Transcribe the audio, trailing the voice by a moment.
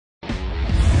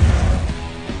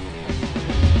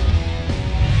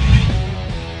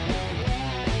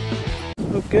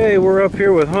Okay, we're up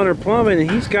here with Hunter Plumbing, and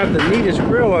he's got the neatest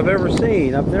grill I've ever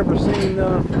seen. I've never seen.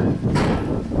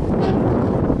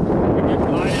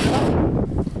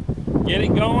 Get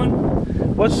it going.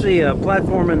 What's the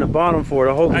platform in the bottom for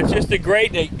to hold? That's just a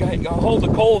grate to hold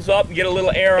the coals up and get a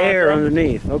little air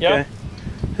underneath. Okay. Yep.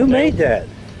 Who made that?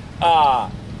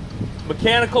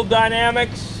 Mechanical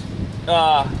Dynamics.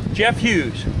 Jeff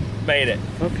Hughes made it.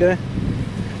 Okay.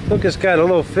 Look, it's got a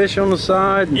little fish on the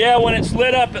side. Yeah, when it's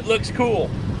lit up, it looks cool.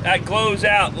 That glows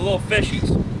out, the little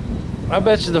fishies. I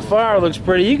bet you the fire looks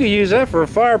pretty. You could use that for a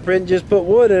fire pit and just put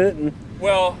wood in it. And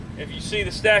well, if you see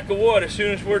the stack of wood, as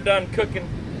soon as we're done cooking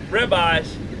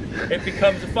ribeyes, it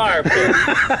becomes a fire pit.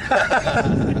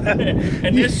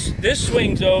 And this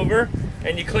swings over,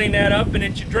 and you clean that up, and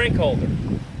it's your drink holder.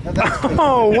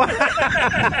 Oh, wow.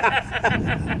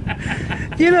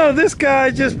 You know, this guy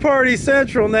just party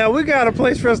central now. We got a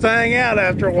place for us to hang out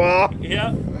after a while.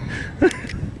 Yeah.